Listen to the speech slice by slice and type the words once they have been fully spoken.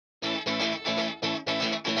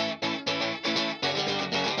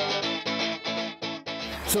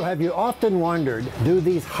So have you often wondered, do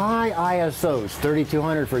these high ISOs,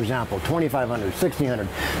 3200 for example, 2500, 1600,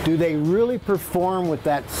 do they really perform with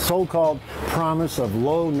that so-called promise of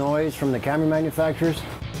low noise from the camera manufacturers?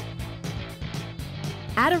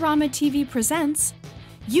 Adorama TV presents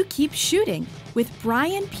You Keep Shooting with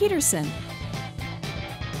Brian Peterson.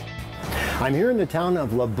 I'm here in the town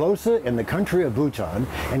of Labosa in the country of Bhutan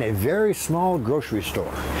in a very small grocery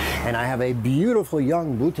store. And I have a beautiful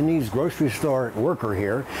young Bhutanese grocery store worker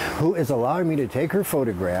here who is allowing me to take her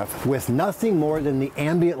photograph with nothing more than the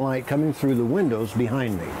ambient light coming through the windows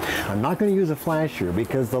behind me. I'm not going to use a flash here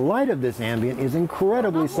because the light of this ambient is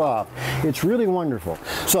incredibly soft. It's really wonderful.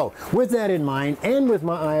 So with that in mind, and with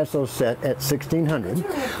my ISO set at 1600,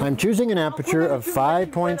 I'm choosing an aperture of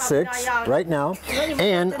 5.6 right now,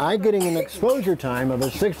 and I'm getting an exposure time of a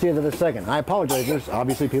 60th of a second. I apologize, there's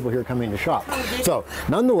obviously people here coming to shop. So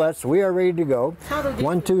nonetheless, we are ready to go.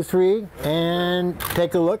 1, 2, 3, and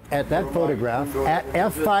take a look at that photograph at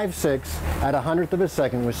f5.6 at 100th of a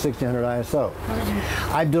second with 1600 ISO.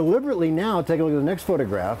 I've deliberately now, take a look at the next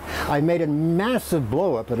photograph, I've made a massive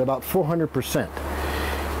blow up at about 400%.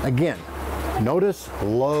 Again, notice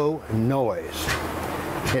low noise.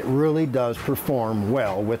 It really does perform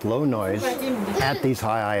well with low noise at these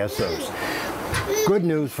high ISOs. Good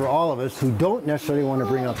news for all of us who don't necessarily want to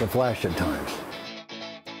bring out the flash at times.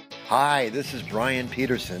 Hi, this is Brian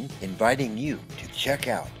Peterson inviting you to check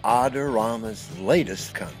out Adorama's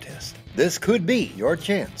latest contest. This could be your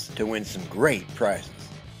chance to win some great prizes.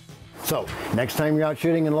 So, next time you're out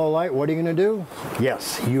shooting in low light, what are you going to do?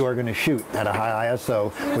 Yes, you are going to shoot at a high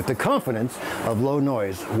ISO with the confidence of low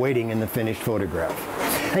noise waiting in the finished photograph.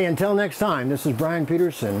 Hey, until next time, this is Brian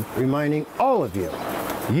Peterson reminding all of you,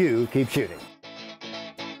 you keep shooting.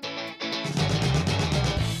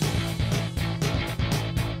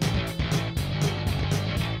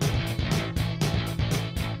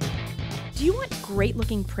 Do you want great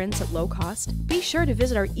looking prints at low cost? Be sure to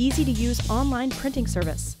visit our easy-to-use online printing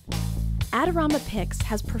service. Adorama Pix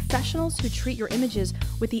has professionals who treat your images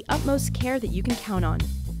with the utmost care that you can count on.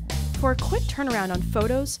 For a quick turnaround on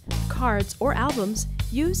photos, cards, or albums,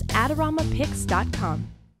 use AdoramaPix.com.